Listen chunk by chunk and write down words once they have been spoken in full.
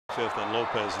5th and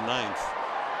Lopez 9th.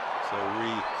 So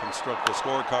reconstruct the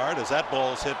scorecard as that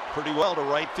ball's hit pretty well to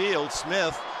right field.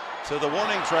 Smith to the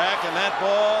warning track, and that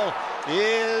ball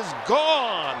is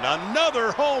gone.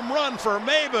 Another home run for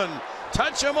Maybin.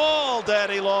 Touch 'em all,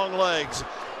 Daddy Longlegs.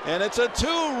 And it's a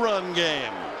 2-run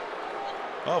game.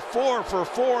 A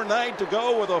 4-for-4 night to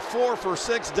go with a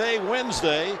 4-for-6 day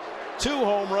Wednesday. 2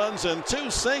 home runs and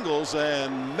 2 singles,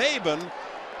 and Maybin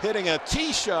hitting a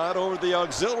tee shot over the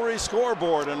auxiliary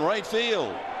scoreboard in right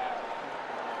field.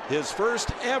 His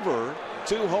first ever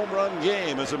 2-home run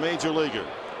game as a major leaguer.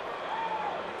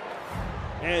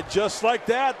 And just like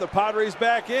that, the Padres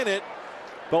back in it.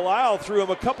 Belisle threw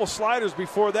him a couple sliders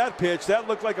before that pitch. That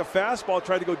looked like a fastball,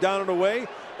 tried to go down and away,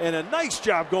 and a nice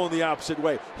job going the opposite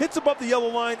way. Hits above the yellow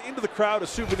line into the crowd, a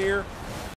souvenir.